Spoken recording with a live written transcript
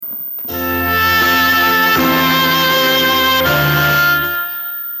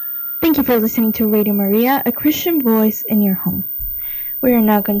you for listening to Radio Maria, a Christian voice in your home. We are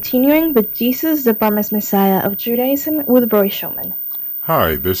now continuing with Jesus, the Promised Messiah of Judaism, with Roy Schoeman.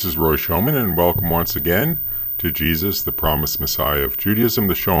 Hi, this is Roy Schoeman, and welcome once again to Jesus, the Promised Messiah of Judaism,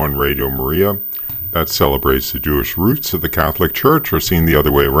 the show on Radio Maria that celebrates the Jewish roots of the Catholic Church, or seen the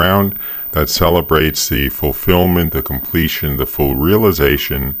other way around, that celebrates the fulfillment, the completion, the full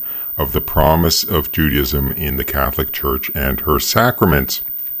realization of the promise of Judaism in the Catholic Church and her sacraments.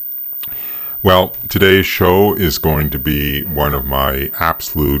 Well, today's show is going to be one of my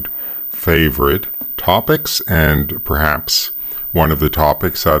absolute favorite topics, and perhaps one of the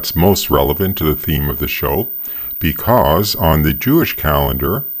topics that's most relevant to the theme of the show, because on the Jewish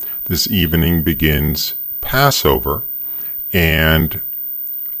calendar, this evening begins Passover, and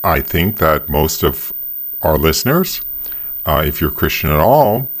I think that most of our listeners, if you're Christian at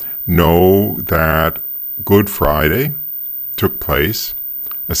all, know that Good Friday took place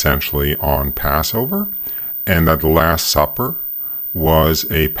essentially on Passover, and that the Last Supper was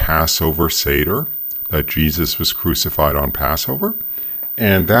a Passover Seder, that Jesus was crucified on Passover.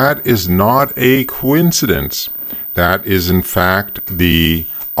 And that is not a coincidence. That is, in fact, the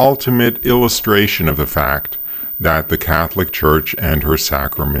ultimate illustration of the fact that the Catholic Church and her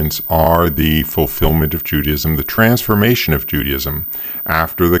sacraments are the fulfillment of Judaism, the transformation of Judaism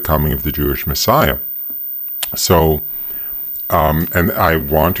after the coming of the Jewish Messiah. So, and I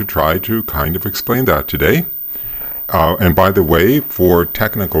want to try to kind of explain that today. And by the way, for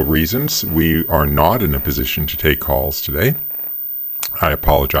technical reasons, we are not in a position to take calls today. I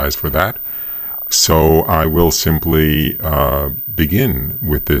apologize for that. So I will simply begin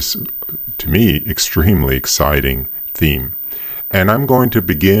with this, to me, extremely exciting theme. And I'm going to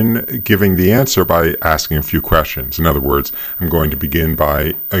begin giving the answer by asking a few questions. In other words, I'm going to begin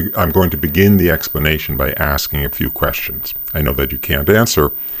the explanation by asking a few questions. I know that you can't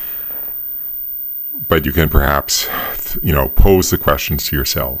answer, but you can perhaps, pose the questions to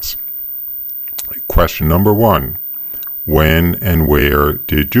yourselves. Question number 1. When and where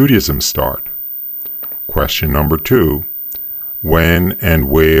did Judaism start? Question number 2. When and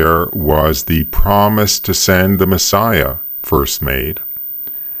where was the promise to send the Messiah first made?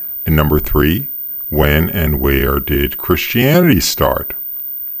 And number 3. When and where did Christianity start?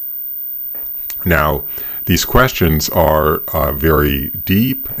 Now, these questions are very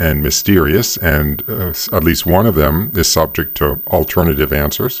deep and mysterious, and at least one of them is subject to alternative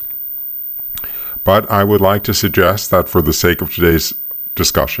answers. But I would like to suggest that for the sake of today's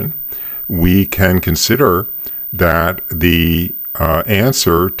discussion, we can consider that the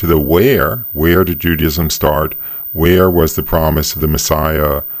answer to the where did Judaism start, where was the promise of the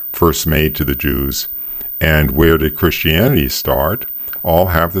Messiah first made to the Jews, and where did Christianity start, all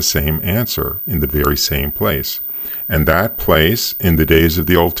have the same answer in the very same place. And that place in the days of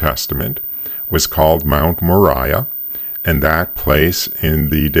the Old Testament was called Mount Moriah, and that place in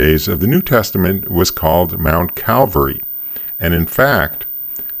the days of the New Testament was called Mount Calvary. And in fact,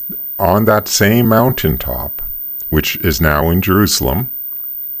 on that same mountaintop, which is now in Jerusalem,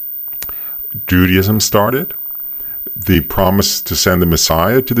 Judaism started. The promise to send the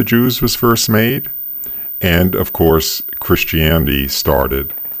Messiah to the Jews was first made. And, of course, Christianity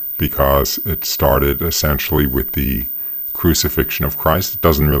started because it started essentially with the crucifixion of Christ. It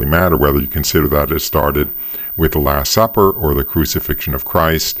doesn't really matter whether you consider that it started with the Last Supper or the crucifixion of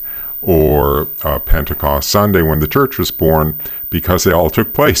Christ or Pentecost Sunday when the church was born, because they all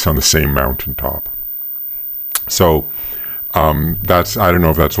took place on the same mountaintop. So that's, I don't know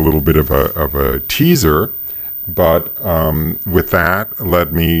if that's a little bit of a teaser, but with that,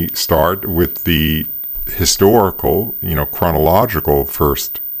 let me start with the historical, chronological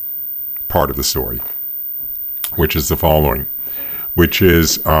first part of the story, which is the following, which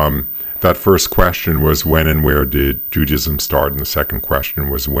is that first question was when and where did Judaism start, and the second question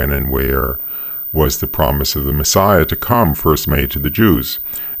was when and where was the promise of the Messiah to come first made to the Jews.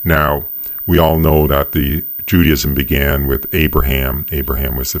 Now, we all know that the Judaism began with Abraham.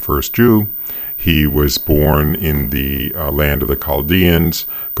 Abraham was the first Jew. He was born in the land of the Chaldeans.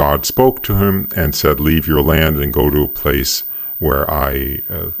 God spoke to him and said, leave your land and go to a place where I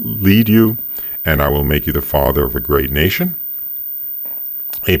lead you, and I will make you the father of a great nation.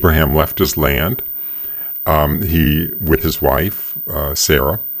 Abraham left his land, with his wife,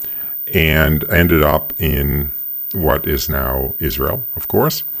 Sarah, and ended up in what is now Israel, of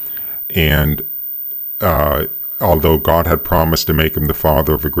course. And although God had promised to make him the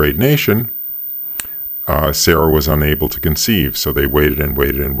father of a great nation, Sarah was unable to conceive. So they waited and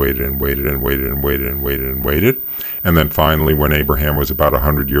waited and waited and waited and waited and waited and waited and waited. And then finally, when Abraham was about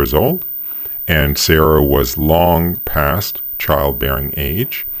 100 years old, and Sarah was long past childbearing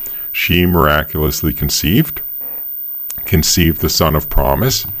age, she miraculously conceived the son of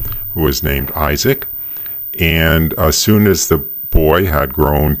promise, who was named Isaac. And as soon as the boy had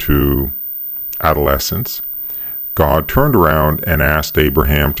grown to adolescence, God turned around and asked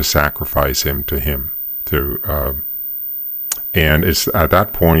Abraham to sacrifice him to him. And it's at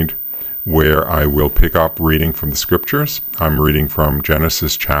that point where I will pick up reading from the scriptures. I'm reading from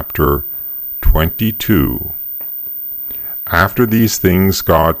Genesis chapter 22. After these things,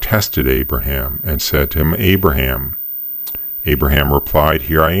 God tested Abraham and said to him, Abraham. Abraham replied,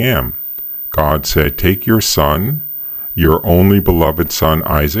 Here I am. God said, Take your son, your only beloved son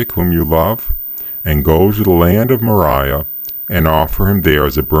Isaac, whom you love, and go to the land of Moriah, and offer him there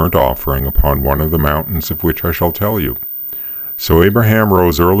as a burnt offering upon one of the mountains of which I shall tell you. So Abraham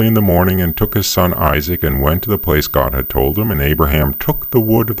rose early in the morning and took his son Isaac and went to the place God had told him. And Abraham took the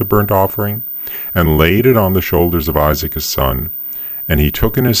wood of the burnt offering and laid it on the shoulders of Isaac his son. And he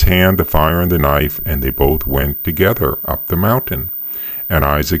took in his hand the fire and the knife, and they both went together up the mountain. And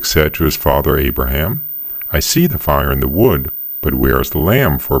Isaac said to his father Abraham, I see the fire and the wood, but where is the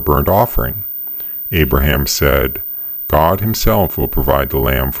lamb for a burnt offering? Abraham said, God himself will provide the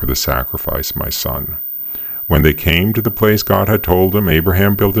lamb for the sacrifice, my son. When they came to the place God had told him,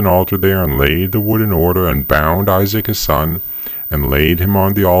 Abraham built an altar there and laid the wood in order and bound Isaac his son and laid him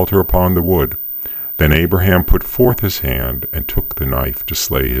on the altar upon the wood. Then Abraham put forth his hand and took the knife to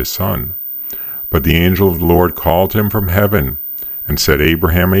slay his son. But the angel of the Lord called him from heaven and said,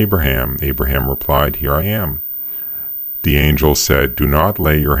 Abraham, Abraham. Abraham replied, Here I am. The angel said, Do not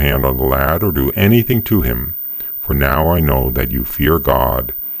lay your hand on the lad or do anything to him, for now I know that you fear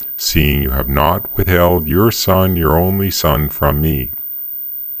God, seeing you have not withheld your son, your only son, from me.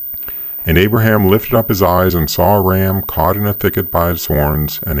 And Abraham lifted up his eyes and saw a ram caught in a thicket by its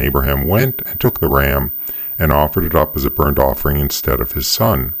horns, and Abraham went and took the ram and offered it up as a burnt offering instead of his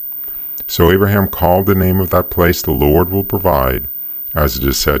son. So Abraham called the name of that place, The Lord will provide, as it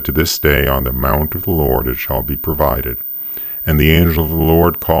is said to this day, On the mount of the Lord it shall be provided. And the angel of the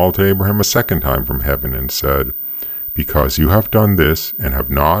Lord called to Abraham a second time from heaven and said, Because you have done this, and have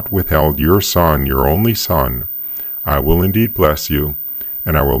not withheld your son, your only son, I will indeed bless you,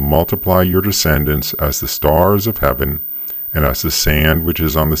 and I will multiply your descendants as the stars of heaven, and as the sand which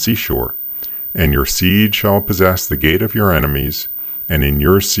is on the seashore. And your seed shall possess the gate of your enemies, and in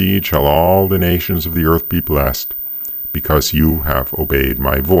your seed shall all the nations of the earth be blessed, because you have obeyed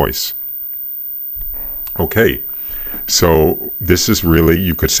my voice. Okay, so this is really,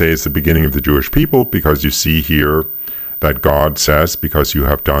 you could say, it's the beginning of the Jewish people, because you see here that God says, Because you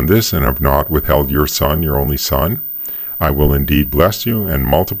have done this and have not withheld your son, your only son, I will indeed bless you and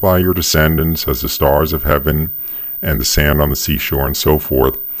multiply your descendants as the stars of heaven and the sand on the seashore, and so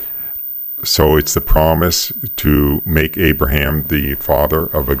forth. So it's the promise to make Abraham the father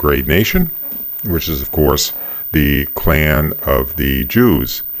of a great nation, which is, of course, the clan of the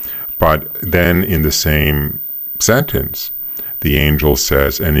Jews. But then in the same sentence, the angel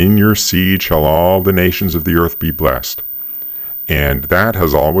says, And in your seed shall all the nations of the earth be blessed. And that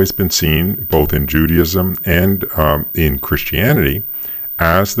has always been seen, both in Judaism and in Christianity,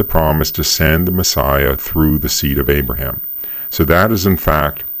 as the promise to send the Messiah through the seed of Abraham. So that is, in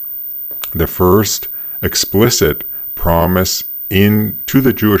fact, the first explicit promise to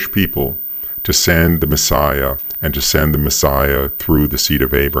the Jewish people to send the Messiah, and to send the Messiah through the seed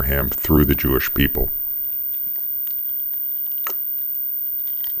of Abraham, through the Jewish people.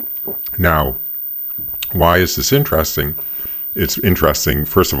 Now, why is this interesting? It's interesting,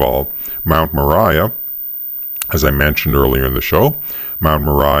 first of all, Mount Moriah, as I mentioned earlier in the show, Mount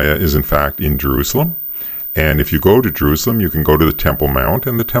Moriah is in fact in Jerusalem. And if you go to Jerusalem, you can go to the Temple Mount,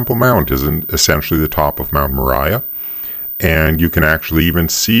 and the Temple Mount is essentially the top of Mount Moriah. And you can actually even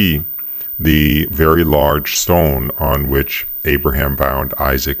see the very large stone on which Abraham bound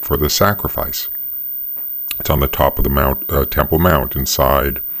Isaac for the sacrifice. It's on the top of the Temple Mount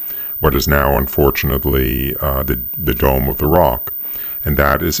inside what is now, unfortunately, the Dome of the Rock. And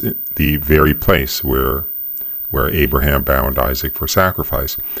that is the very place where Abraham bound Isaac for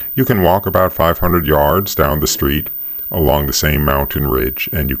sacrifice. You can walk about 500 yards down the street along the same mountain ridge,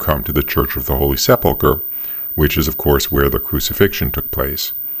 and you come to the Church of the Holy Sepulchre, which is, of course, where the crucifixion took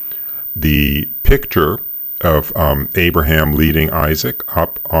place. The picture of Abraham leading Isaac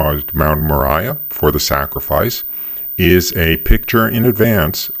up on Mount Moriah for the sacrifice is a picture in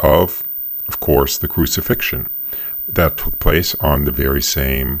advance of course, the crucifixion that took place on the very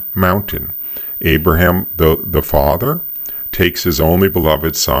same mountain. Abraham, the father, takes his only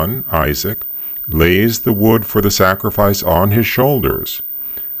beloved son, Isaac, lays the wood for the sacrifice on his shoulders,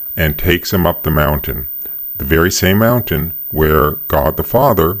 and takes him up the mountain, the very same mountain where God the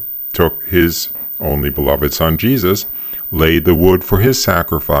Father took his only beloved son, Jesus, laid the wood for his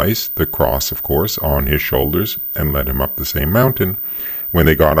sacrifice, the cross, of course, on his shoulders, and led him up the same mountain. When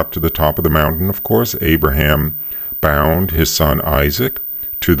they got up to the top of the mountain, of course, Abraham bound his son Isaac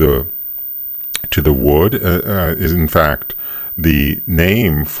to the wood. Is in fact the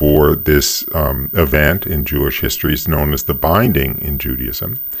name for this event in Jewish history is known as the binding in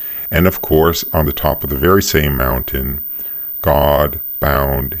Judaism. And of course, on the top of the very same mountain, God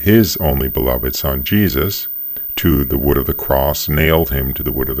bound his only beloved son Jesus to the wood of the cross, nailed him to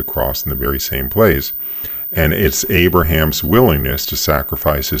the wood of the cross in the very same place. And it's Abraham's willingness to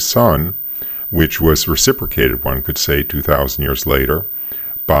sacrifice his son, which was reciprocated, one could say, 2,000 years later,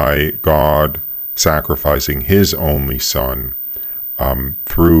 by God sacrificing his only son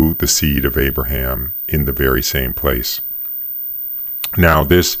through the seed of Abraham in the very same place. Now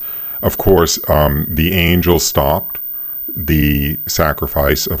this, of course, the angel stopped the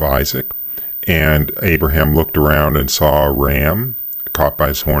sacrifice of Isaac, and Abraham looked around and saw a ram caught by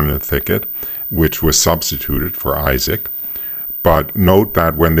his horn in a thicket, which was substituted for Isaac. But note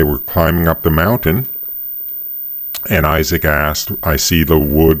that when they were climbing up the mountain, and Isaac asked, "I see the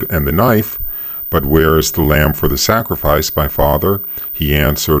wood and the knife, but where is the lamb for the sacrifice, my father?" He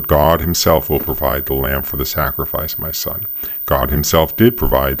answered, "God himself will provide the lamb for the sacrifice, my son." God himself did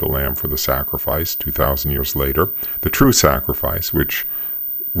provide the lamb for the sacrifice 2,000 years later, the true sacrifice, which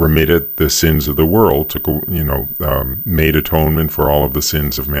remitted the sins of the world, made atonement for all of the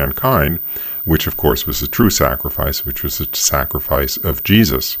sins of mankind, which of course was the true sacrifice, which was the sacrifice of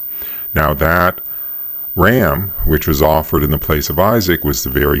Jesus. Now that ram, which was offered in the place of Isaac, was the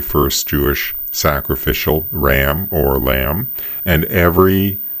very first Jewish sacrificial ram or lamb, and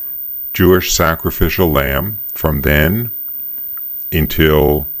every Jewish sacrificial lamb from then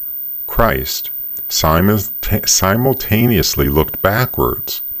until Christ simultaneously looked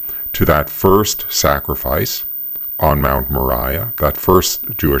backwards to that first sacrifice on Mount Moriah, that first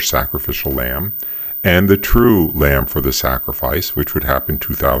Jewish sacrificial lamb, and the true lamb for the sacrifice, which would happen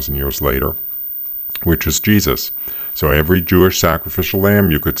 2,000 years later, which is Jesus. So every Jewish sacrificial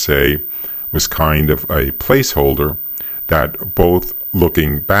lamb, you could say, was kind of a placeholder that both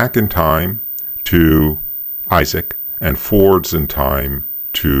looking back in time to Isaac and forwards in time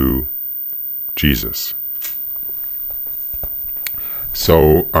to Jesus.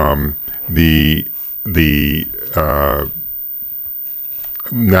 So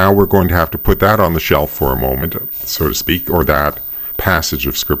now we're going to have to put that on the shelf for a moment, so to speak, or that passage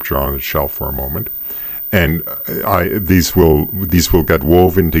of Scripture on the shelf for a moment, and these will get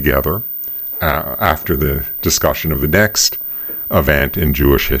woven together after the discussion of the next event in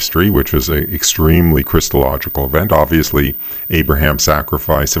Jewish history, which was an extremely Christological event. Obviously, Abraham's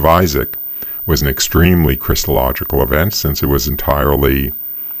sacrifice of Isaac was an extremely Christological event, since it was entirely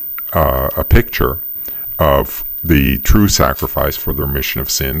a picture of the true sacrifice for the remission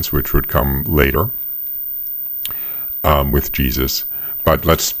of sins, which would come later with Jesus. But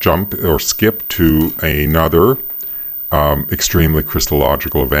let's jump or skip to another extremely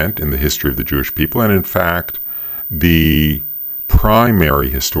Christological event in the history of the Jewish people, and in fact, the primary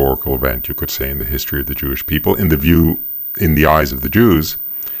historical event, you could say, in the history of the Jewish people, in the eyes of the Jews,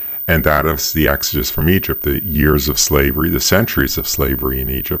 and that is the Exodus from Egypt, the years of slavery, the centuries of slavery in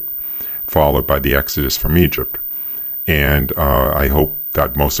Egypt, followed by the Exodus from Egypt. And I hope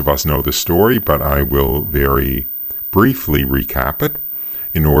that most of us know this story, but I will very briefly recap it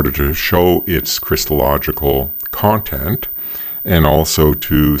in order to show its Christological content, and also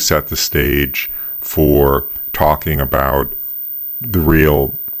to set the stage for talking about the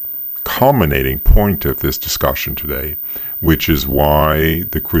real culminating point of this discussion today, which is why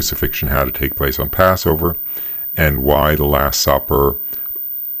the crucifixion had to take place on Passover, and why the Last Supper,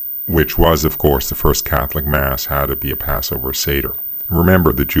 which was, of course, the first Catholic Mass, had to be a Passover Seder. And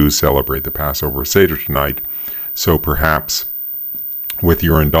remember, the Jews celebrate the Passover Seder tonight, so perhaps with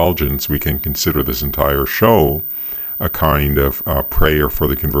your indulgence, we can consider this entire show a kind of prayer for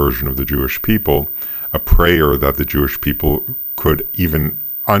the conversion of the Jewish people, a prayer that the Jewish people could even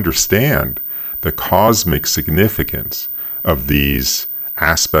understand the cosmic significance of these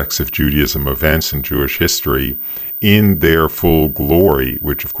aspects of Judaism, events in Jewish history, in their full glory,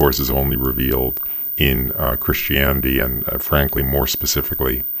 which of course is only revealed in Christianity, and frankly more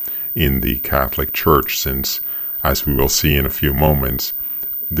specifically in the Catholic Church, since, as we will see in a few moments,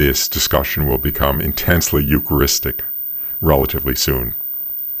 this discussion will become intensely Eucharistic relatively soon.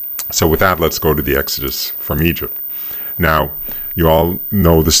 So with that, let's go to the Exodus from Egypt. Now, you all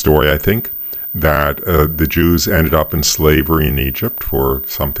know the story, I think, that the Jews ended up in slavery in Egypt for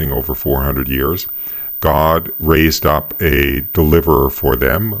something over 400 years. God raised up a deliverer for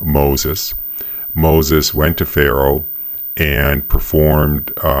them, Moses. Moses went to Pharaoh and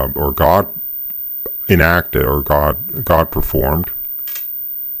performed, or God enacted, or God performed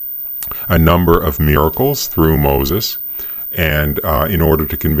a number of miracles through Moses, and in order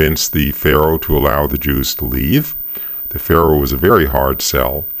to convince the Pharaoh to allow the Jews to leave. The Pharaoh was a very hard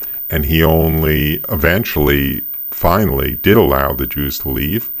sell, and he only finally did allow the Jews to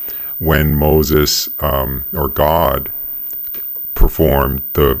leave when Moses, or God, performed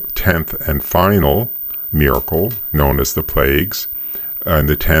the 10th and final miracle, known as the plagues. And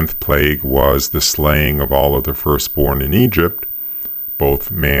the 10th plague was the slaying of all of the firstborn in Egypt,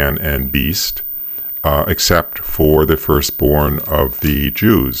 both man and beast, except for the firstborn of the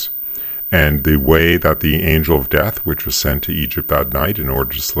Jews. And the way that the angel of death, which was sent to Egypt that night in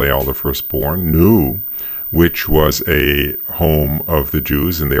order to slay all the firstborn, knew which was a home of the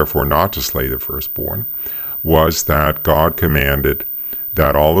Jews and therefore not to slay the firstborn, was that God commanded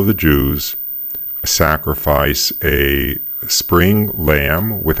that all of the Jews sacrifice a spring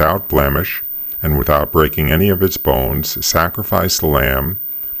lamb without blemish and without breaking any of its bones, sacrifice the lamb,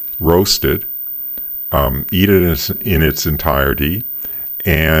 roast it, eat it in its entirety,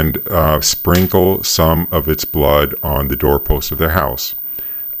 and sprinkle some of its blood on the doorpost of their house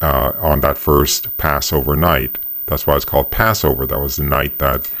on that first Passover night. That's why it's called Passover. That was the night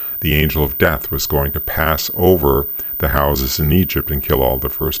that the angel of death was going to pass over the houses in Egypt and kill all the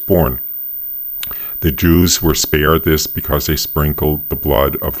firstborn. The Jews were spared this because they sprinkled the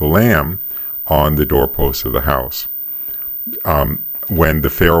blood of the lamb on the doorpost of the house. When the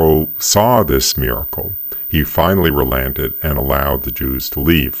Pharaoh saw this miracle, he finally relented and allowed the Jews to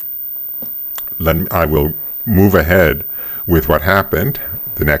leave. I will move ahead with what happened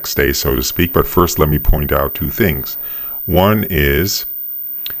the next day, so to speak, but first let me point out two things. One is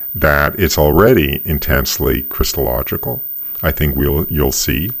that it's already intensely Christological. I think you'll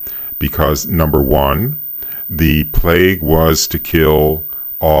see, because number one, the plague was to kill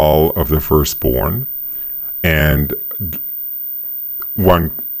all of the firstborn, and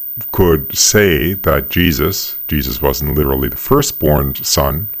one could say that Jesus wasn't literally the firstborn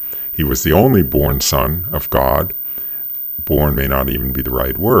son. He was the only born son of God. Born may not even be the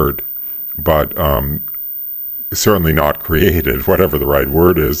right word, but certainly not created, whatever the right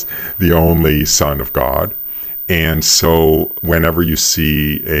word is, the only son of God. And so whenever you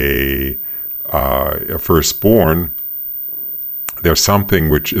see a firstborn, there's something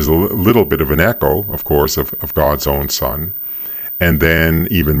which is a little bit of an echo, of course, of God's own son. And then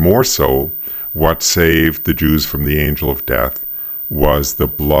even more so, what saved the Jews from the angel of death was the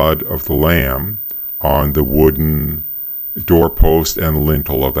blood of the lamb on the wooden doorpost and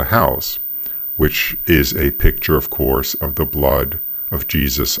lintel of the house, which is a picture, of course, of the blood of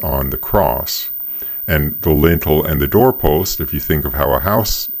Jesus on the cross. And the lintel and the doorpost, if you think of how a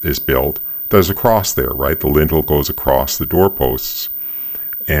house is built, there's a cross there, right? The lintel goes across the doorposts.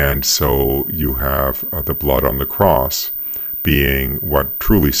 And so you have the blood on the cross being what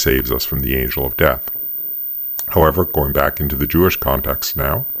truly saves us from the angel of death. However, going back into the Jewish context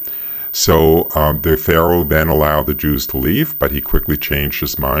now, so the Pharaoh then allowed the Jews to leave, but he quickly changed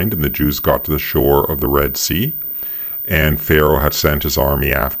his mind, and the Jews got to the shore of the Red Sea, and Pharaoh had sent his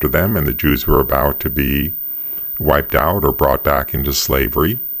army after them, and the Jews were about to be wiped out or brought back into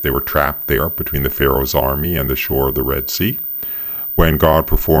slavery. They were trapped there between the Pharaoh's army and the shore of the Red Sea, when God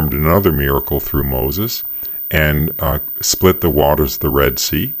performed another miracle through Moses and split the waters of the Red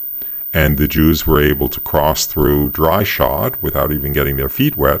Sea, and the Jews were able to cross through dry shod without even getting their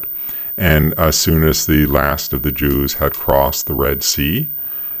feet wet. And as soon as the last of the Jews had crossed the Red Sea,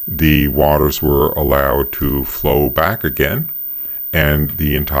 the waters were allowed to flow back again, and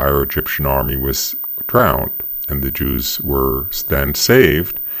the entire Egyptian army was drowned. And the Jews were then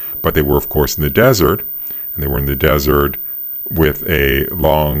saved, but they were, of course, in the desert, and they were in the desert with a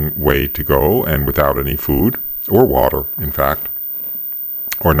long way to go and without any food or water, in fact,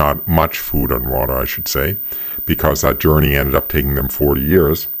 or not much food and water, I should say, because that journey ended up taking them 40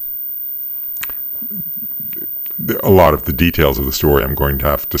 years. A lot of the details of the story I'm going to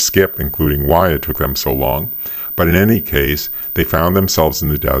have to skip, including why it took them so long. But in any case, they found themselves in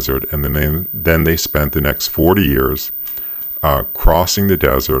the desert, and then they spent the next 40 years crossing the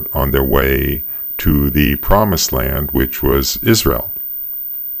desert on their way to the promised land, which was Israel.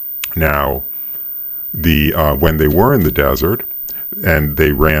 Now, when they were in the desert and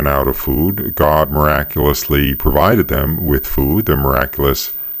they ran out of food, God miraculously provided them with food, the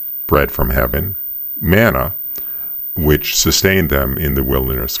miraculous bread from heaven, manna, which sustained them in the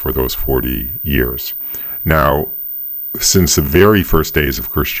wilderness for those 40 years. Now, since the very first days of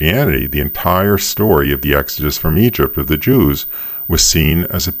Christianity, the entire story of the Exodus from Egypt of the Jews was seen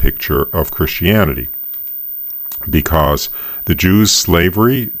as a picture of Christianity, because the Jews'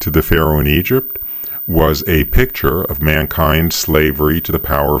 slavery to the Pharaoh in Egypt was a picture of mankind's slavery to the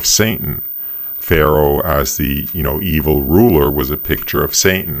power of Satan. Pharaoh, as the evil ruler, was a picture of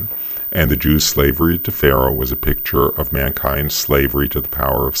Satan, and the Jews' slavery to Pharaoh was a picture of mankind's slavery to the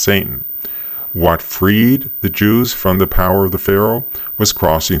power of Satan. What freed the Jews from the power of the Pharaoh was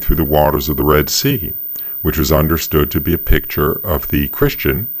crossing through the waters of the Red Sea, which was understood to be a picture of the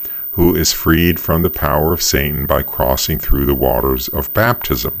Christian who is freed from the power of Satan by crossing through the waters of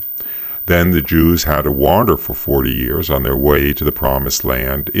baptism. Then the Jews had to wander for 40 years on their way to the promised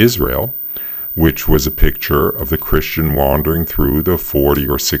land, Israel, which was a picture of the Christian wandering through the 40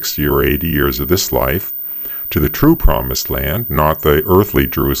 or 60 or 80 years of this life to the true promised land, not the earthly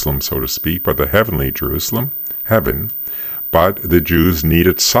Jerusalem, so to speak, but the heavenly Jerusalem, heaven. But the Jews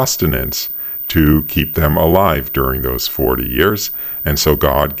needed sustenance to keep them alive during those 40 years, and so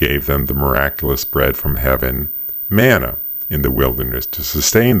God gave them the miraculous bread from heaven, manna, in the wilderness to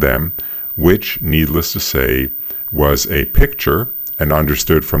sustain them, which, needless to say, was a picture, and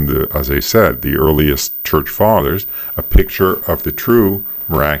understood from as I said, the earliest church fathers, a picture of the true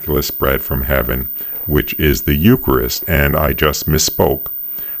miraculous bread from heaven, which is the Eucharist. And I just misspoke,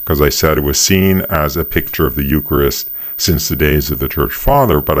 because I said it was seen as a picture of the Eucharist since the days of the church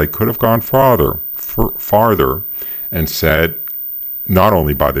father, but I could have gone farther and said not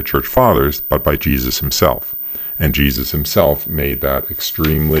only by the church fathers, but by Jesus himself. And Jesus himself made that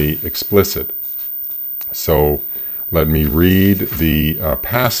extremely explicit. So let me read the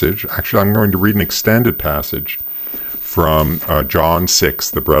passage. Actually, I'm going to read an extended passage from John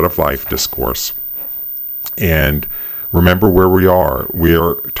 6, the Bread of Life discourse. And remember where we are.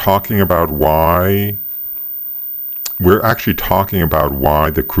 We're talking about why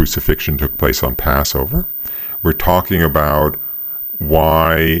the crucifixion took place on Passover. We're talking about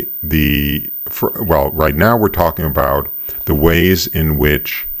why right now we're talking about the ways in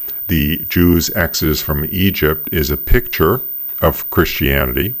which the Jews' exodus from Egypt is a picture of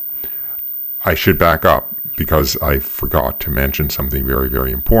Christianity. I should back up because I forgot to mention something very,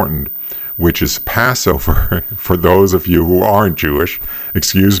 very important, which is Passover. For those of you who aren't Jewish,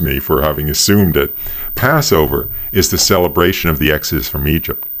 excuse me for having assumed it. Passover is the celebration of the exodus from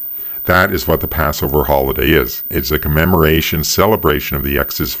Egypt. That is what the Passover holiday is. It's a commemoration, celebration of the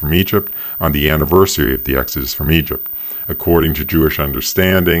exodus from Egypt on the anniversary of the exodus from Egypt. According to Jewish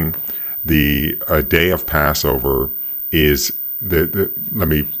understanding, the day of Passover is the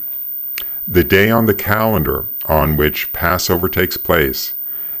day on the calendar on which Passover takes place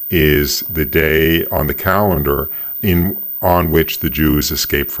is the day on the calendar on which the Jews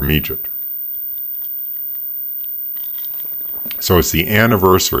escaped from Egypt. So it's the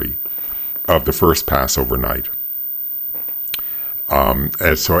anniversary of the first Passover night.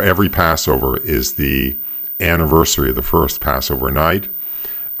 And so every Passover is the anniversary of the first Passover night.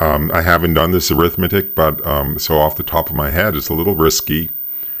 I haven't done this arithmetic, but so off the top of my head, it's a little risky.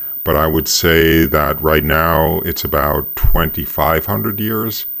 But I would say that right now it's about 2,500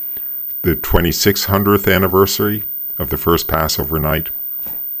 years, the 2600th anniversary of the first Passover night,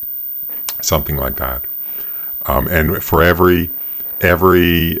 something like that. And for every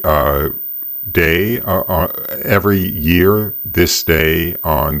day, every year, this day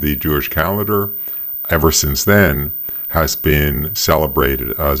on the Jewish calendar, ever since then, has been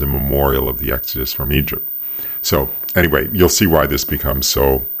celebrated as a memorial of the Exodus from Egypt. So anyway, you'll see why this becomes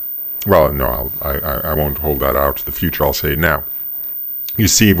so. Well, no, I won't hold that out to the future. I'll say it now. You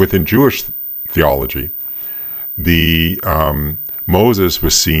see, within Jewish theology, the Moses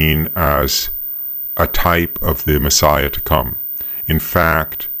was seen as a type of the Messiah to come. In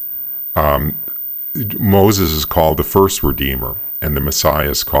fact, Moses is called the first Redeemer, and the Messiah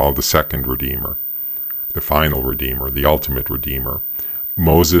is called the second Redeemer, the final Redeemer, the ultimate Redeemer.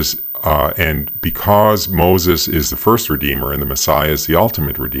 Moses, and because Moses is the first Redeemer and the Messiah is the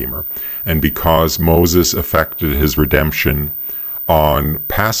ultimate Redeemer, and because Moses effected his redemption on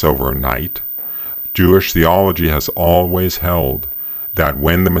Passover night, Jewish theology has always held that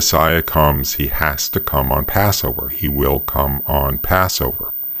when the Messiah comes, he has to come on Passover. He will come on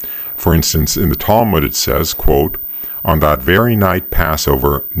Passover. For instance, in the Talmud it says, quote, "On that very night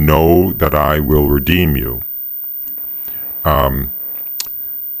Passover, know that I will redeem you."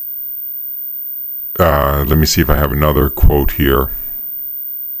 Let me see if I have another quote here.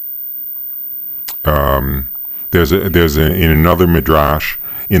 In another midrash,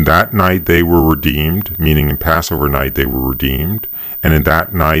 In that night they were redeemed, meaning in Passover night they were redeemed, and in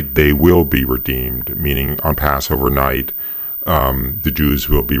that night they will be redeemed, meaning on Passover night the Jews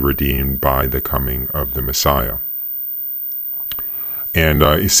will be redeemed by the coming of the Messiah. And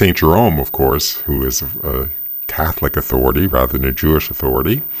St. Jerome, of course, who is a Catholic authority rather than a Jewish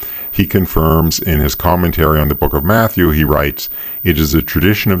authority, he confirms in his commentary on the book of Matthew, he writes, "It is a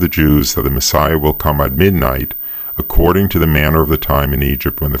tradition of the Jews that the Messiah will come at midnight, according to the manner of the time in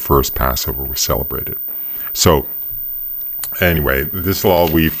Egypt when the first Passover was celebrated." So, anyway, this will all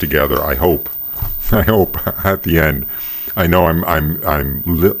weave together, I hope at the end. I know I'm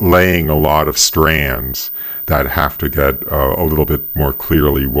laying a lot of strands that have to get a little bit more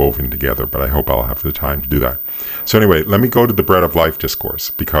clearly woven together, but I hope I'll have the time to do that. So anyway, let me go to the bread of life discourse,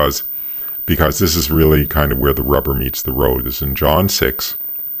 because this is really kind of where the rubber meets the road. It's in John 6.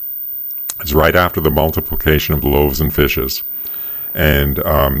 It's right after the multiplication of the loaves and fishes, and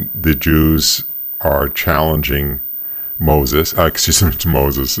the Jews are challenging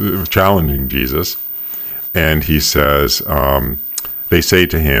challenging Jesus. And he says, they say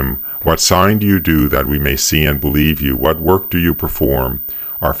to him, "What sign do you do that we may see and believe you? What work do you perform?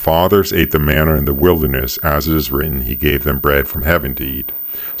 Our fathers ate the manna in the wilderness, as it is written, he gave them bread from heaven to eat."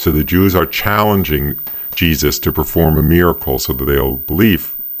 So the Jews are challenging Jesus to perform a miracle so that they'll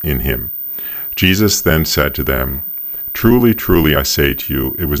believe in him. Jesus then said to them, "Truly, truly, I say to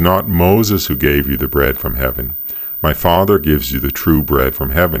you, it was not Moses who gave you the bread from heaven. My Father gives you the true bread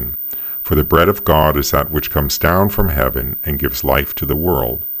from heaven. For the bread of God is that which comes down from heaven and gives life to the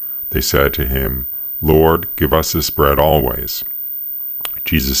world." They said to him, "Lord, give us this bread always."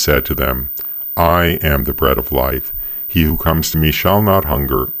 Jesus said to them, "I am the bread of life. He who comes to me shall not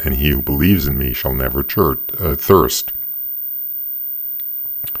hunger, and he who believes in me shall never thirst."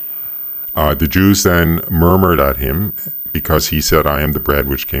 The Jews then murmured at him because he said, "I am the bread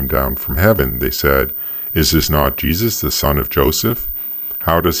which came down from heaven." They said, "Is this not Jesus, the son of Joseph?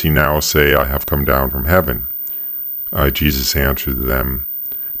 How does he now say, 'I have come down from heaven'?" Jesus answered them,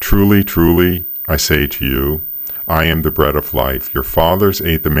 "Truly, truly, I say to you, I am the bread of life. Your fathers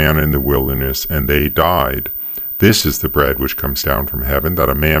ate the manna in the wilderness, and they died. This is the bread which comes down from heaven, that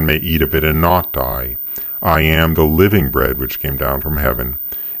a man may eat of it and not die. I am the living bread which came down from heaven.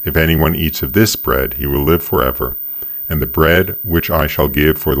 If anyone eats of this bread, he will live forever. And the bread which I shall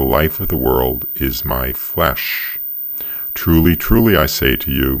give for the life of the world is my flesh. Truly, truly, I say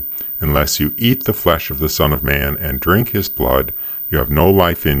to you, unless you eat the flesh of the Son of Man and drink his blood, you have no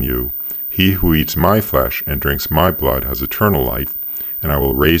life in you. He who eats my flesh and drinks my blood has eternal life, and I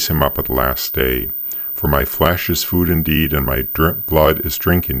will raise him up at the last day. For my flesh is food indeed, and my blood is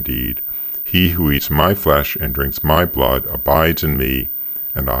drink indeed. He who eats my flesh and drinks my blood abides in me,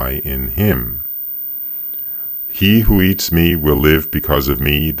 and I in him. He who eats me will live because of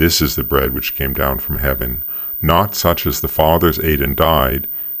me. This is the bread which came down from heaven, not such as the fathers ate and died.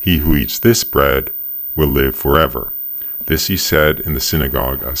 He who eats this bread will live forever." This he said in the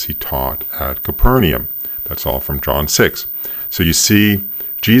synagogue as he taught at Capernaum. That's all from John 6. So you see,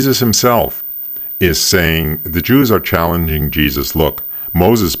 Jesus himself is saying, the Jews are challenging Jesus. Look,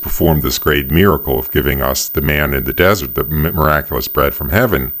 Moses performed this great miracle of giving us the manna in the desert, the miraculous bread from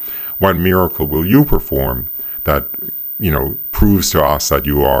heaven. What miracle will you perform that, proves to us that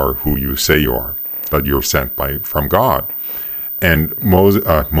you are who you say you are, that you're sent from God? And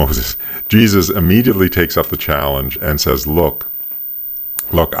Jesus immediately takes up the challenge and says, look,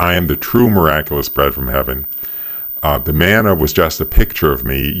 I am the true miraculous bread from heaven. The manna was just a picture of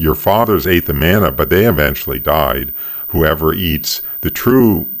me. Your fathers ate the manna, but they eventually died. Whoever eats the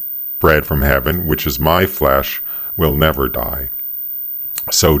true bread from heaven, which is my flesh, will never die.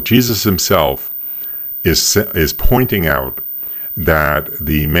 So Jesus himself is pointing out that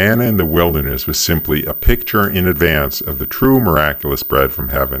the manna in the wilderness was simply a picture in advance of the true miraculous bread from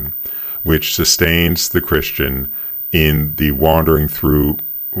heaven, which sustains the Christian in the wandering through.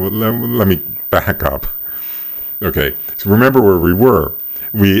 Well, let me back up. Okay, so remember where we were.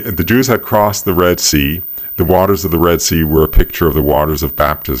 The Jews had crossed the Red Sea. The waters of the Red Sea were a picture of the waters of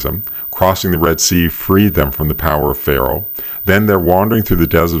baptism. Crossing the Red Sea freed them from the power of Pharaoh. Then they're wandering through the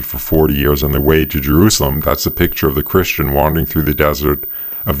desert for 40 years on their way to Jerusalem. That's a picture of the Christian wandering through the desert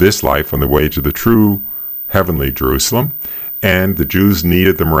of this life on the way to the true heavenly Jerusalem. And the Jews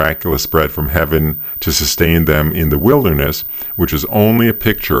needed the miraculous bread from heaven to sustain them in the wilderness, which is only a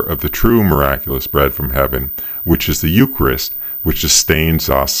picture of the true miraculous bread from heaven, which is the Eucharist, which sustains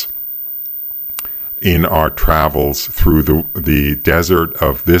us in our travels through the desert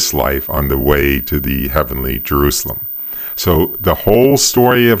of this life on the way to the heavenly Jerusalem. So the whole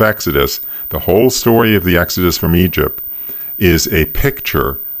story of Exodus, the whole story of the Exodus from Egypt, is a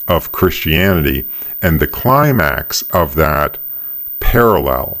picture of Christianity, and the climax of that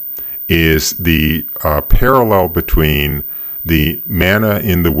parallel is the parallel between the manna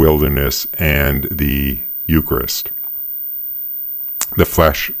in the wilderness and the Eucharist. The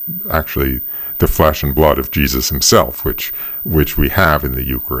flesh and blood of Jesus himself, which we have in the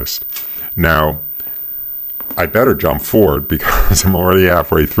Eucharist. Now, I better jump forward because I'm already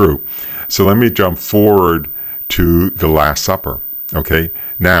halfway through. So let me jump forward to the Last Supper. Okay?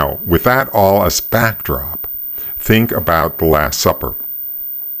 Now, with that all as backdrop, think about the Last Supper.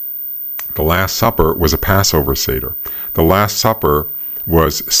 The Last Supper was a Passover Seder. The Last Supper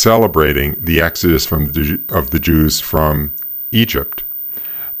was celebrating the exodus of the Jews from Egypt.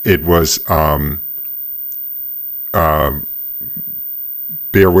 It was,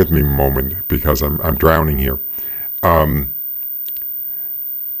 bear with me a moment because I'm drowning here.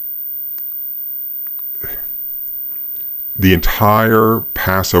 The entire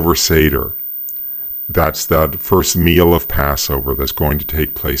Passover Seder, that's that first meal of Passover that's going to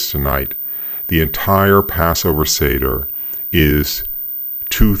take place tonight. The entire Passover Seder is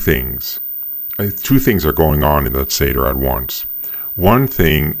two things. Two things are going on in that Seder at once. One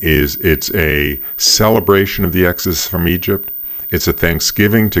thing is it's a celebration of the exodus from Egypt. It's a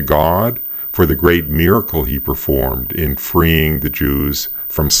thanksgiving to God for the great miracle he performed in freeing the Jews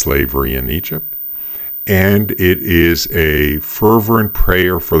from slavery in Egypt. And it is a fervent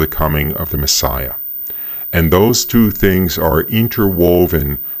prayer for the coming of the Messiah. And those two things are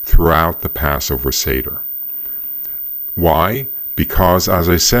interwoven throughout the Passover Seder. Why? Because, as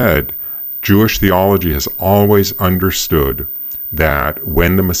I said, Jewish theology has always understood that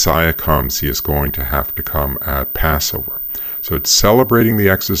when the Messiah comes, he is going to have to come at Passover. So it's celebrating the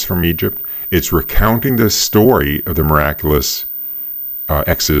exodus from Egypt. It's recounting the story of the miraculous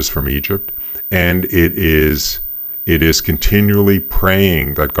exodus from Egypt. And it is continually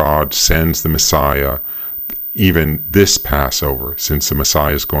praying that God sends the Messiah even this Passover, since the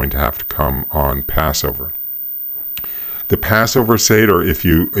Messiah is going to have to come on Passover. The Passover Seder, if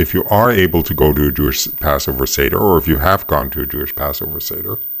you are able to go to a Jewish Passover Seder, or if you have gone to a Jewish Passover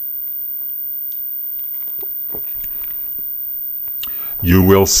Seder, you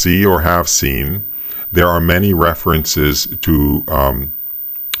will see or have seen there are many references to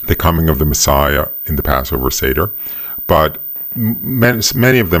the coming of the Messiah in the Passover Seder, but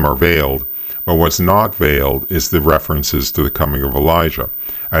many of them are veiled. But what's not veiled is the references to the coming of Elijah.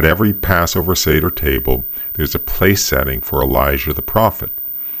 At every Passover Seder table, there's a place setting for Elijah the prophet.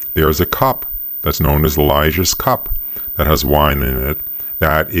 There is a cup that's known as Elijah's cup that has wine in it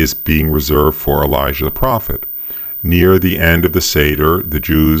that is being reserved for Elijah the prophet. Near the end of the Seder,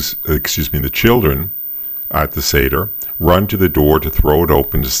 the children at the Seder run to the door to throw it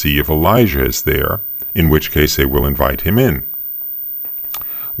open to see if Elijah is there, in which case they will invite him in.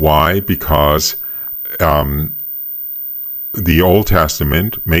 Why? Because the Old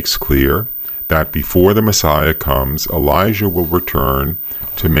Testament makes clear that before the Messiah comes, Elijah will return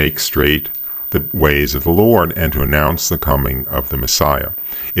to make straight the ways of the Lord and to announce the coming of the Messiah.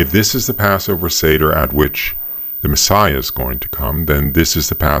 If this is the Passover Seder at which the Messiah is going to come, then this is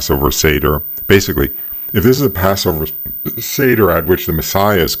the Passover Seder. Basically, if this is the Passover Seder at which the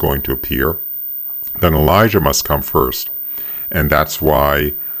Messiah is going to appear, then Elijah must come first. And that's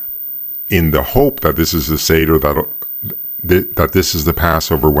why, in the hope that this is the Seder, that this is the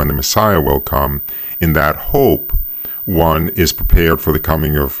Passover when the Messiah will come, in that hope, one is prepared for the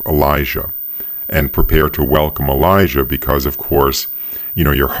coming of Elijah and prepared to welcome Elijah because, of course,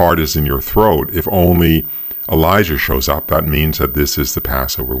 your heart is in your throat. If only Elijah shows up, that means that this is the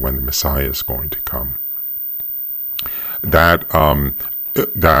Passover when the Messiah is going to come. That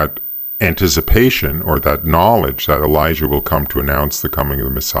anticipation, or that knowledge that Elijah will come to announce the coming of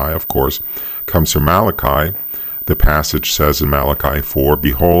the Messiah, of course, comes from Malachi. The passage says in Malachi 4,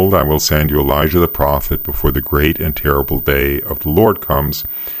 "Behold, I will send you Elijah the prophet before the great and terrible day of the Lord comes,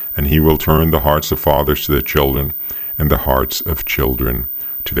 and he will turn the hearts of fathers to their children, and the hearts of children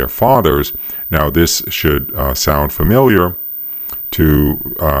to their fathers." Now, this should sound familiar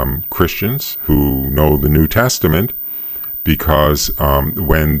to Christians who know the New Testament, because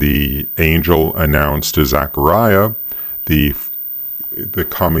when the angel announced to Zechariah the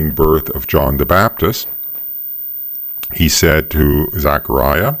coming birth of John the Baptist, he said to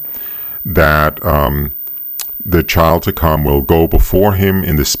Zechariah that the child to come will go before him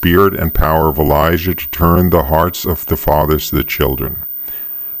in the spirit and power of Elijah to turn the hearts of the fathers to the children.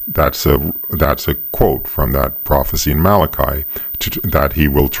 That's a quote from that prophecy in Malachi, that he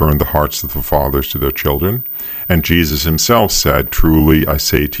will turn the hearts of the fathers to their children. And Jesus himself said, "Truly I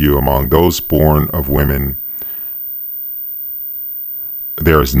say to you, among those born of women,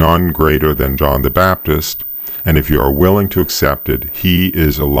 there is none greater than John the Baptist, and if you are willing to accept it, he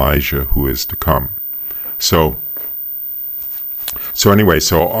is Elijah who is to come. So anyway,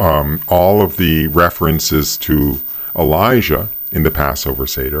 all of the references to Elijah in the Passover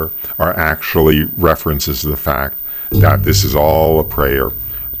Seder are actually references to the fact that this is all a prayer,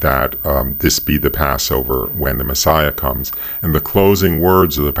 that this be the Passover when the Messiah comes. And the closing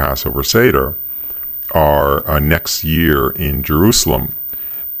words of the Passover Seder are next year in Jerusalem.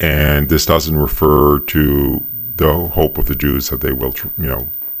 And this doesn't refer to the hope of the Jews that they will,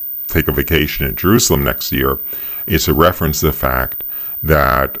 take a vacation in Jerusalem next year. It's a reference to the fact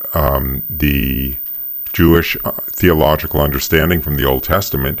that the Jewish theological understanding from the Old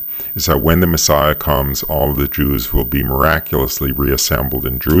Testament is that when the Messiah comes, all of the Jews will be miraculously reassembled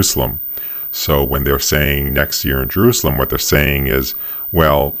in Jerusalem. So when they're saying next year in Jerusalem, what they're saying is,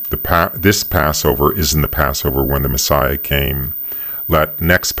 well, this Passover isn't the Passover when the Messiah came. Let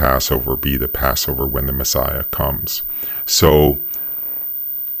next Passover be the Passover when the Messiah comes. So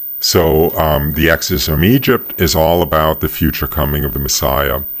the Exodus from Egypt is all about the future coming of the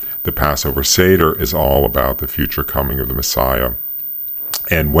Messiah. The Passover Seder is all about the future coming of the Messiah.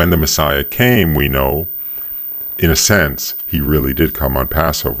 And when the Messiah came, we know, in a sense, he really did come on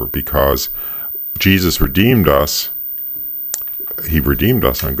Passover, because Jesus redeemed us. He redeemed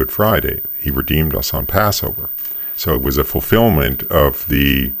us on Good Friday. He redeemed us on Passover. So it was a fulfillment of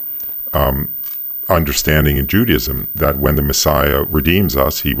the understanding in Judaism that when the Messiah redeems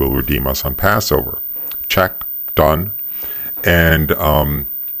us, he will redeem us on Passover. Check, done. And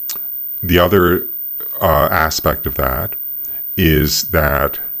the other aspect of that is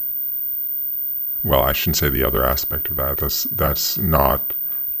that, well, I shouldn't say the other aspect of that. That's not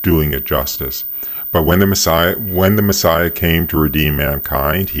doing it justice. But when the Messiah came to redeem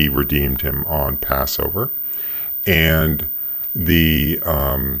mankind, he redeemed him on Passover. And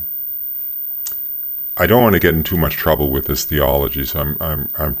I don't want to get in too much trouble with this theology, so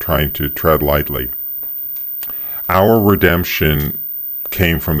I'm trying to tread lightly. Our redemption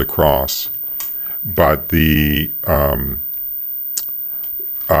came from the cross, but the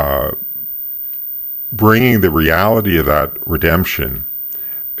bringing the reality of that redemption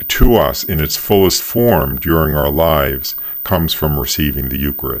to us in its fullest form during our lives comes from receiving the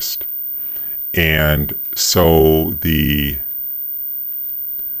Eucharist. And so the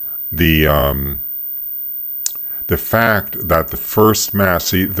fact that the first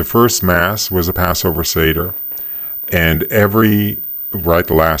Mass was a Passover Seder, and the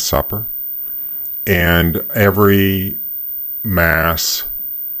Last Supper, and every Mass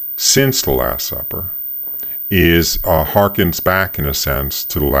since the Last Supper harkens back, in a sense,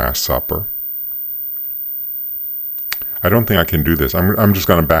 to the Last Supper. I don't think I can do this. I'm just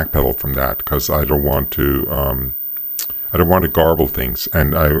going to backpedal from that, because I don't want to garble things,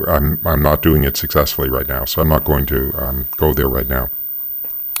 and I'm not doing it successfully right now, so I'm not going to go there right now.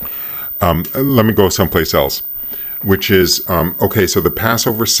 Let me go someplace else, which is, okay, so the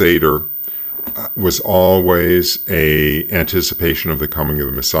Passover Seder was always a anticipation of the coming of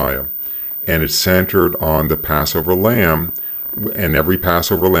the Messiah, and it's centered on the Passover lamb, and every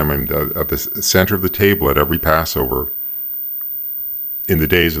Passover lamb, at the center of the table at every Passover, in the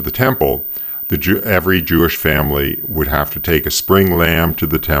days of the temple, every Jewish family would have to take a spring lamb to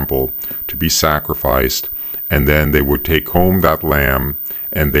the temple to be sacrificed, and then they would take home that lamb,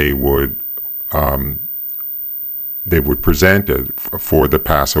 and they would present it for the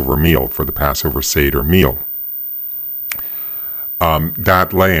Passover meal, for the Passover Seder meal.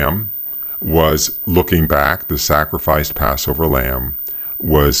 That lamb was looking back. The sacrificed Passover lamb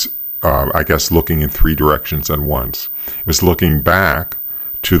was, looking in three directions at once. It was looking back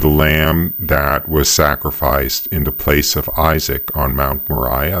to the lamb that was sacrificed in the place of Isaac on Mount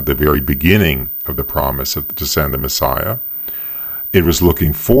Moriah, the very beginning of the promise to send the Messiah. It was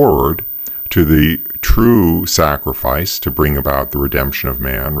looking forward to the true sacrifice to bring about the redemption of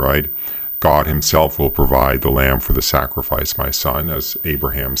man, right? God himself will provide the lamb for the sacrifice, my son, as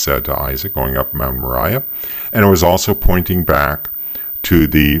Abraham said to Isaac going up Mount Moriah. And it was also pointing back to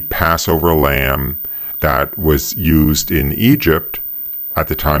the Passover lamb that was used in Egypt at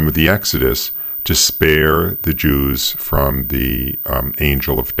the time of the Exodus to spare the Jews from the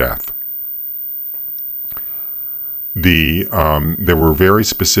angel of death. There were very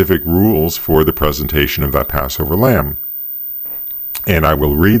specific rules for the presentation of that Passover lamb. And I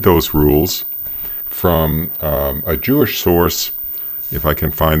will read those rules from a Jewish source, if I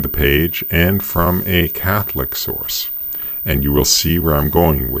can find the page, and from a Catholic source. And you will see where I'm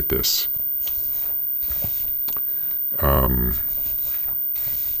going with this.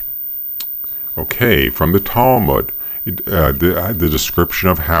 Okay, from the Talmud, the description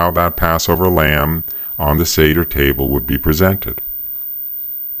of how that Passover lamb on the Seder table would be presented.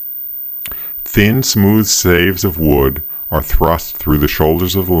 Thin, smooth staves of wood are thrust through the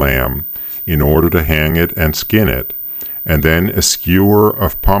shoulders of the lamb in order to hang it and skin it, and then a skewer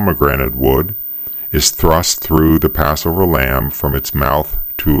of pomegranate wood is thrust through the Passover lamb from its mouth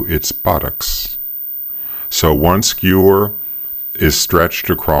to its buttocks. So one skewer is stretched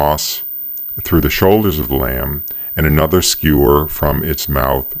across through the shoulders of the lamb, and another skewer from its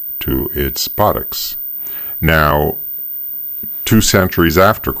mouth to its buttocks. Now, 2 centuries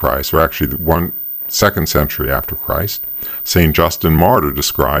after Christ, or actually 2nd century after Christ, St. Justin Martyr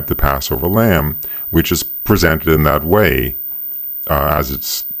described the Passover lamb, which is presented in that way as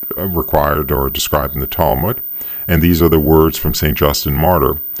it's required or described in the Talmud. And these are the words from St. Justin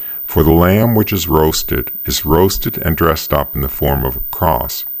Martyr. For the lamb which is roasted and dressed up in the form of a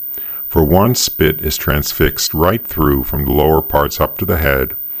cross. For one spit is transfixed right through from the lower parts up to the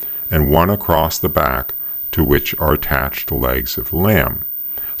head, and one across the back, to which are attached the legs of the lamb.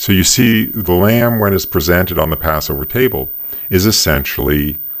 So you see, the lamb, when it's presented on the Passover table, is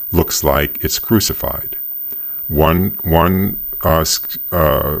essentially, looks like it's crucified. One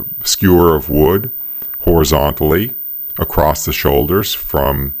skewer of wood horizontally across the shoulders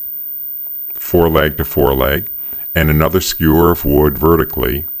from foreleg to foreleg, and another skewer of wood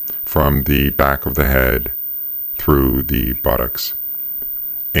vertically from the back of the head through the buttocks.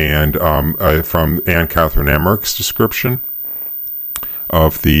 And from Anne Catherine Emmerich's description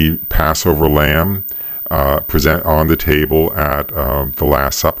of the Passover lamb present on the table at the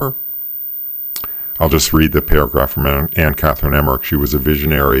Last Supper. I'll just read the paragraph from Anne Catherine Emmerich. She was a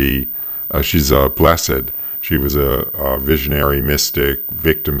visionary, she's a blessed. She was a visionary, mystic,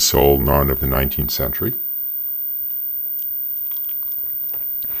 victim soul nun of the 19th century.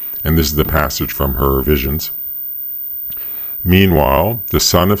 And this is the passage from her visions. Meanwhile, the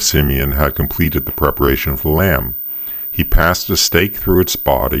son of Simeon had completed the preparation of the lamb. He passed a stake through its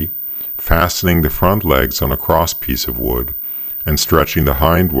body, fastening the front legs on a cross piece of wood, and stretching the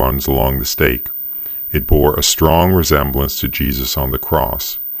hind ones along the stake. It bore a strong resemblance to Jesus on the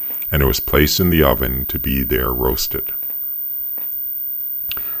cross, and it was placed in the oven to be there roasted.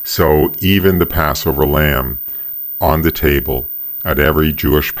 So even the Passover lamb on the table at every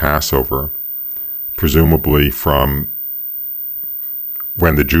Jewish Passover, presumably from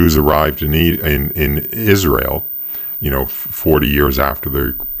when the Jews arrived in Israel, 40 years after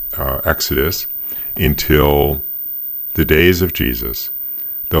the Exodus, until the days of Jesus,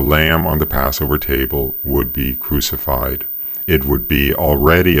 the lamb on the Passover table would be crucified. It would be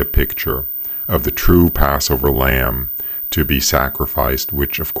already a picture of the true Passover lamb to be sacrificed,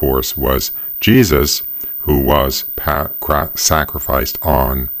 which of course was Jesus, who was sacrificed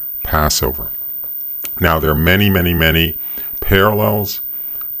on Passover. Now, there are many, many, many parallels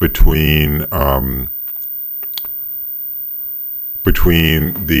between the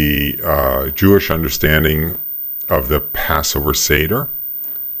Jewish understanding of the Passover Seder.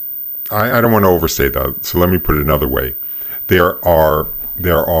 I don't want to overstate that, so let me put it another way. There are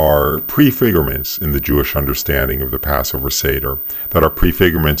prefigurements in the Jewish understanding of the Passover Seder that are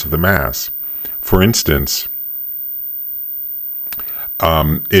prefigurements of the Mass. For instance,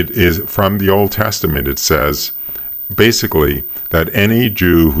 it is from the Old Testament. It says basically that any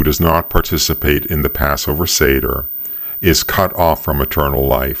Jew who does not participate in the Passover Seder is cut off from eternal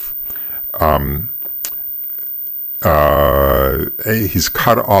life. He's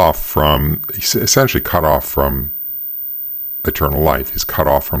essentially cut off from eternal life. He's cut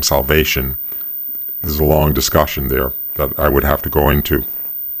off from salvation. There's a long discussion there that I would have to go into.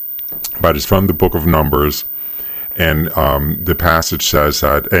 But it's from the book of Numbers, and the passage says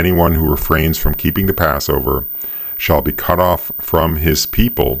that anyone who refrains from keeping the Passover shall be cut off from his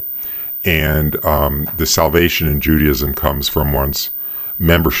people, and the salvation in Judaism comes from one's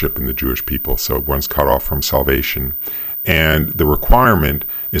membership in the Jewish people, so one's cut off from salvation. And the requirement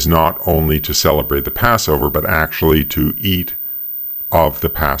is not only to celebrate the Passover, but actually to eat of the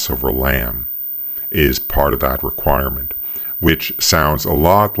Passover lamb is part of that requirement, which sounds a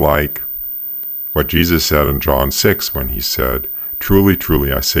lot like what Jesus said in John 6 when he said, "Truly,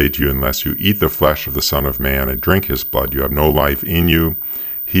 truly, I say to you, unless you eat the flesh of the Son of Man and drink his blood, you have no life in you.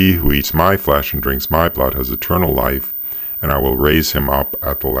 He who eats my flesh and drinks my blood has eternal life, and I will raise him up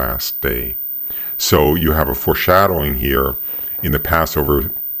at the last day." So you have a foreshadowing here in the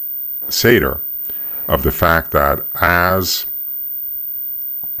Passover Seder of the fact that as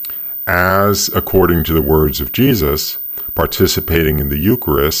according to the words of Jesus, participating in the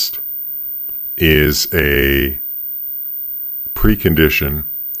Eucharist is a precondition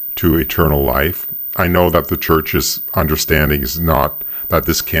to eternal life. I know that the church's understanding is not that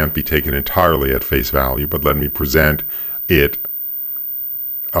this can't be taken entirely at face value, but let me present it,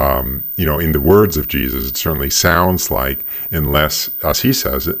 in the words of Jesus. It certainly sounds like, unless, as he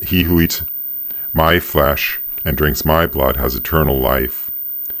says, he who eats my flesh and drinks my blood has eternal life,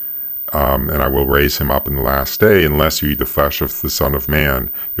 and I will raise him up in the last day. Unless you eat the flesh of the Son of Man,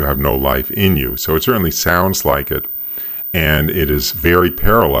 you have no life in you. So it certainly sounds like it, and it is very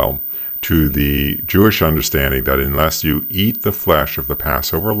parallel to the Jewish understanding that unless you eat the flesh of the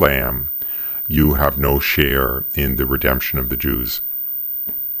Passover lamb, you have no share in the redemption of the Jews.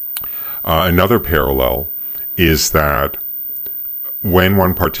 Another parallel is that when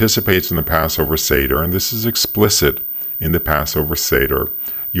one participates in the Passover Seder, and this is explicit in the Passover Seder,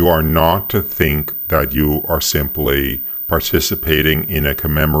 you are not to think that you are simply participating in a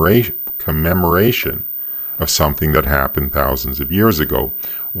commemoration of something that happened thousands of years ago.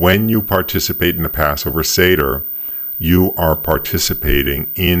 When you participate in the Passover Seder, you are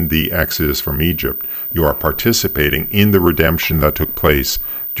participating in the Exodus from Egypt. You are participating in the redemption that took place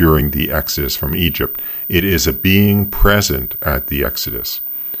during the Exodus from Egypt. It is a being present at the Exodus,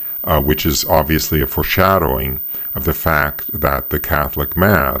 which is obviously a foreshadowing of the fact that the Catholic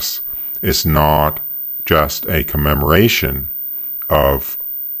Mass is not just a commemoration of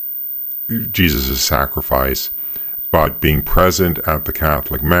Jesus' sacrifice, but being present at the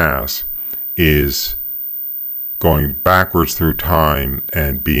Catholic Mass is going backwards through time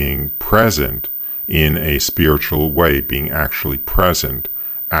and being present in a spiritual way, being actually present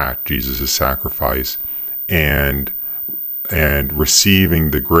at Jesus' sacrifice and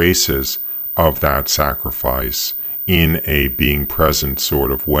receiving the graces of that sacrifice in a being present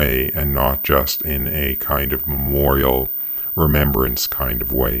sort of way, and not just in a kind of memorial remembrance kind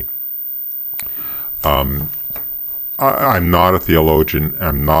of way. I'm not a theologian,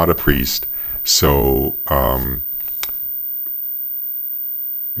 I'm not a priest, so I'm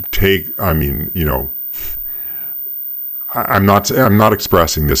not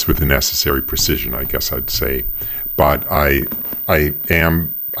expressing this with the necessary precision, I guess I'd say, but I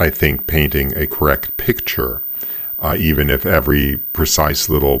am, I think, painting a correct picture, even if every precise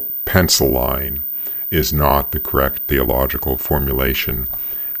little pencil line is not the correct theological formulation.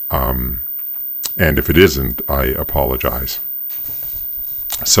 And if it isn't, I apologize.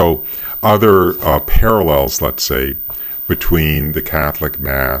 So other parallels, let's say, between the Catholic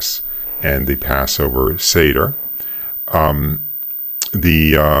Mass and the Passover Seder.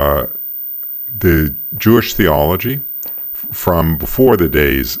 The Jewish theology from before the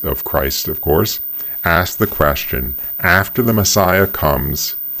days of Christ, of course, asked the question, after the Messiah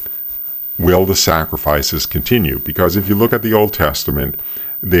comes, will the sacrifices continue? Because if you look at the Old Testament,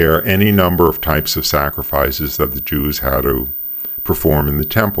 there are any number of types of sacrifices that the Jews had to perform in the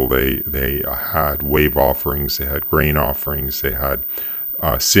temple. They had wave offerings, they had grain offerings, they had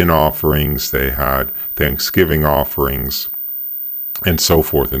sin offerings, they had thanksgiving offerings, and so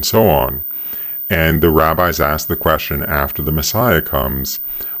forth and so on. And the rabbis asked the question, after the Messiah comes,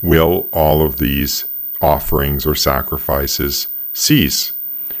 will all of these offerings or sacrifices cease?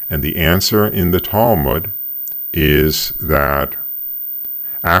 And the answer in the Talmud is that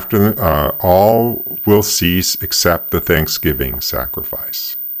after all will cease except the thanksgiving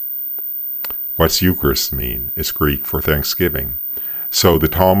sacrifice. What's Eucharist mean? It's Greek for thanksgiving. So the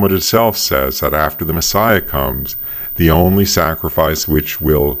Talmud itself says that after the Messiah comes, the only sacrifice which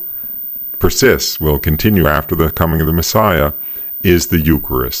will persist, will continue after the coming of the Messiah, is the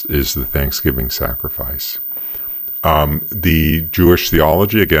Eucharist, is the thanksgiving sacrifice. The Jewish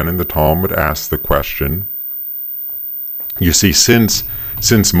theology, again in the Talmud, asks the question, you see, since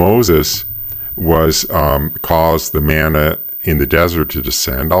Moses was caused the manna in the desert to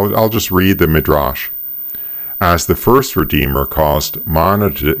descend, I'll just read the Midrash. As the first Redeemer caused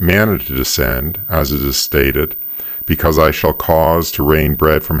manna to descend, as it is stated, because I shall cause to rain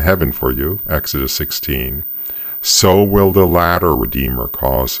bread from heaven for you, Exodus 16, so will the latter Redeemer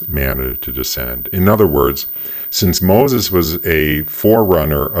cause manna to descend. In other words, since Moses was a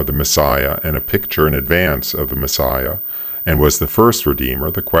forerunner of the Messiah and a picture in advance of the Messiah, and was the first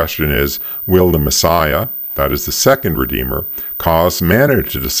Redeemer, the question is, will the Messiah, that is the second Redeemer, cause manna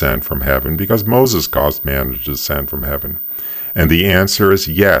to descend from heaven, because Moses caused manna to descend from heaven? And the answer is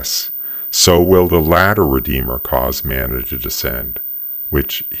yes. So will the latter Redeemer cause manna to descend,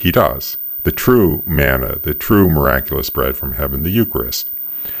 which he does. The true manna, the true miraculous bread from heaven, the Eucharist.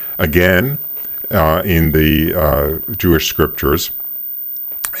 Again, in the Jewish scriptures,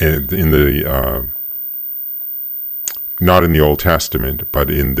 not in the Old Testament,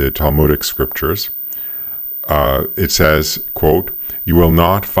 but in the Talmudic scriptures, it says, quote, "You will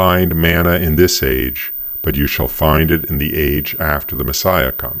not find manna in this age, but you shall find it in the age after the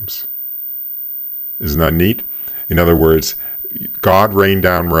Messiah comes." Isn't that neat? In other words, God rained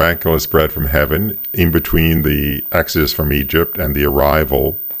down miraculous bread from heaven in between the exodus from Egypt and the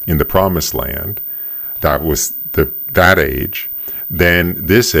arrival in the Promised Land. That was that age. Then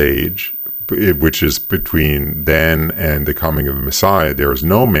this age, which is between then and the coming of the Messiah, there is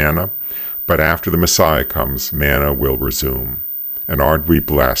no manna, but after the Messiah comes, manna will resume. And aren't we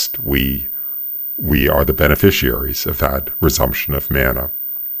blessed? We are the beneficiaries of that resumption of manna.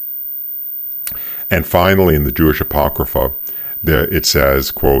 And finally, in the Jewish Apocrypha, it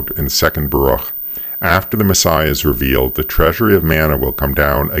says, quote, in the second Baruch, "After the Messiah is revealed, the treasury of manna will come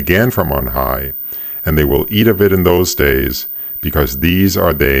down again from on high, and they will eat of it in those days, because these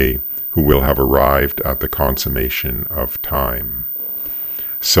are they who will have arrived at the consummation of time."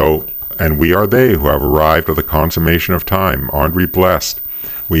 So, and we are they who have arrived at the consummation of time. Aren't we blessed?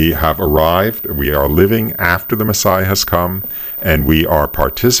 We have arrived, we are living after the Messiah has come, and we are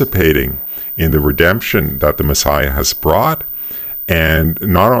participating in the redemption that the Messiah has brought. And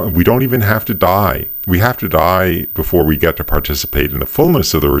we don't even have to die. We have to die before we get to participate in the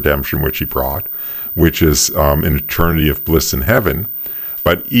fullness of the redemption which he brought, which is an eternity of bliss in heaven.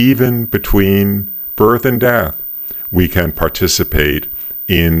 But even between birth and death, we can participate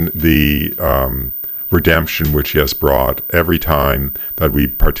in the redemption which he has brought every time that we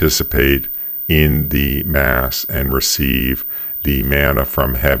participate in the Mass and receive the manna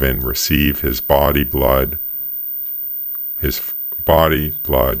from heaven, receive his body, blood,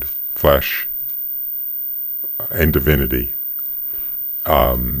 flesh, and divinity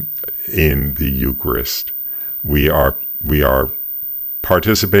in the Eucharist. We are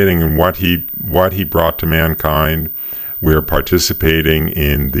participating in what he brought to mankind. We are participating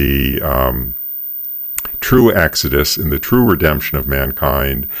in the true exodus, in the true redemption of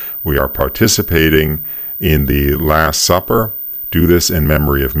mankind. We are participating in the Last Supper. Do this in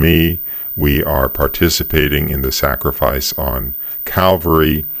memory of me. We are participating in the sacrifice on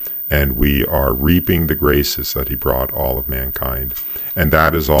Calvary, and we are reaping the graces that he brought all of mankind. And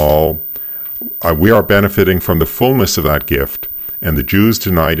that is all. We are benefiting from the fullness of that gift, and the Jews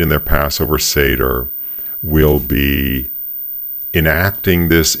tonight in their Passover Seder will be enacting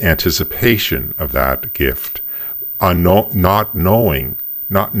this anticipation of that gift, not knowing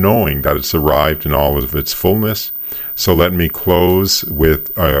that it's arrived in all of its fullness. So let me close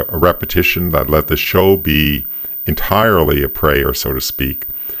with a repetition that let the show be entirely a prayer, so to speak,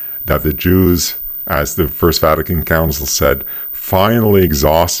 that the Jews, as the First Vatican Council said, finally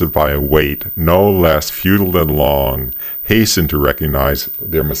exhausted by a wait no less futile than long, hasten to recognize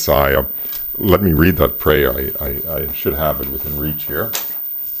their Messiah. Let me read that prayer. I should have it within reach here.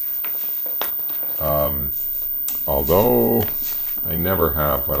 Although I never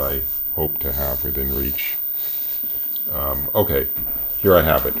have what I hope to have within reach. Okay, here I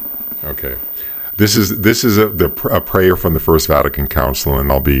have it. Okay. This is a prayer from the First Vatican Council,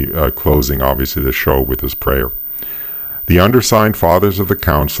 and I'll be closing, obviously, the show with this prayer. The undersigned Fathers of the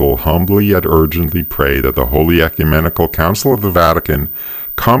Council humbly yet urgently pray that the Holy Ecumenical Council of the Vatican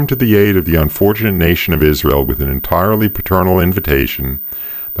come to the aid of the unfortunate nation of Israel with an entirely paternal invitation,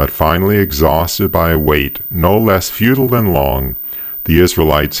 that finally exhausted by a wait no less futile than long, the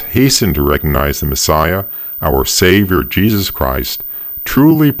Israelites hasten to recognize the Messiah, our Savior Jesus Christ,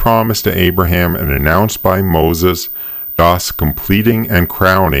 truly promised to Abraham and announced by Moses, thus completing and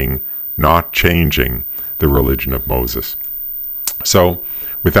crowning, not changing, the religion of Moses. So,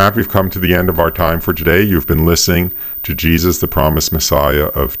 with that, we've come to the end of our time for today. You've been listening to Jesus, the Promised Messiah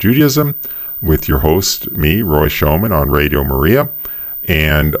of Judaism, with your host, me, Roy Schoeman, on Radio Maria.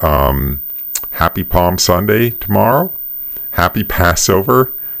 And happy Palm Sunday tomorrow. Happy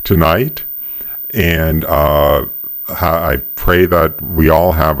Passover tonight. And I pray that we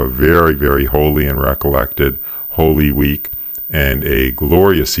all have a very, very holy and recollected Holy Week and a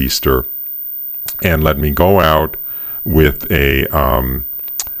glorious Easter. And let me go out with a,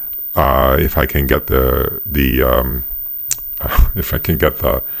 if I can get the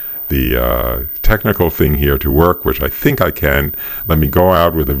technical thing here to work, which I think I can, let me go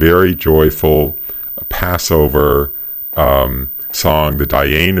out with a very joyful Passover song, the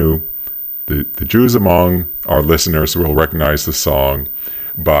Dayenu. The Jews among our listeners will recognize the song,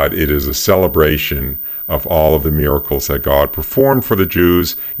 but it is a celebration of all of the miracles that God performed for the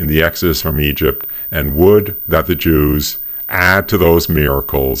Jews in the Exodus from Egypt, and would that the Jews add to those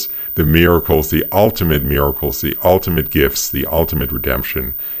miracles, the ultimate gifts, the ultimate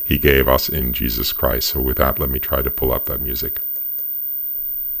redemption he gave us in Jesus Christ. So with that, let me try to pull up that music.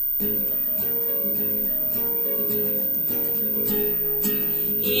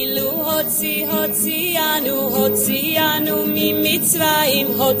 הוציאנו ממצרים,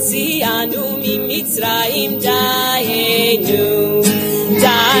 הוציאנו ממצרים, דיינו,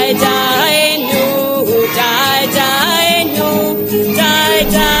 די, דיינו, די, דיינו, די,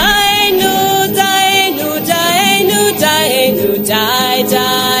 דיינו, דיינו, דיינו, דיינו, די,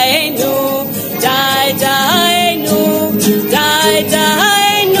 דיינו, די, דיינו, די,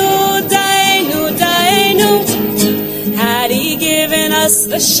 דיינו, דיינו, דיינו. Had he given us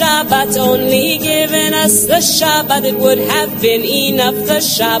the Shabbat, only given us the Shabbat, it would have been enough. The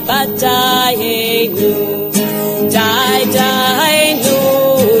Shabbat, dayenu, day, dayenu,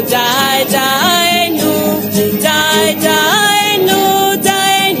 day, dayenu, day, dayenu,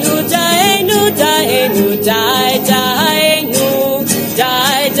 dayenu, dayenu, dayenu, day, dayenu,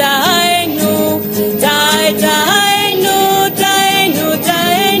 day, dayenu, day, dayenu, dayenu,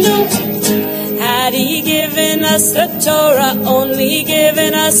 dayenu. Had he given us the Torah, only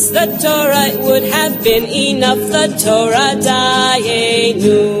given us the Torah, it would have been enough. The Torah,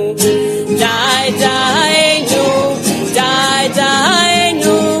 dayenu, day, dayenu, day,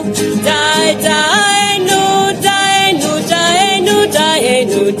 dayenu, day, dayenu, dayenu, dayenu,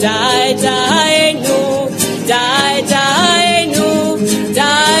 dayenu, day, dayenu, day, dayenu,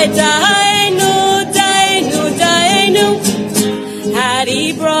 day, dayenu, dayenu, dayenu. Had he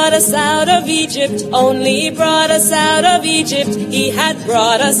brought us out of Egypt, only brought us out of Egypt, he had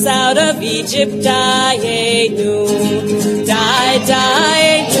brought us out of Egypt, dayenu, day,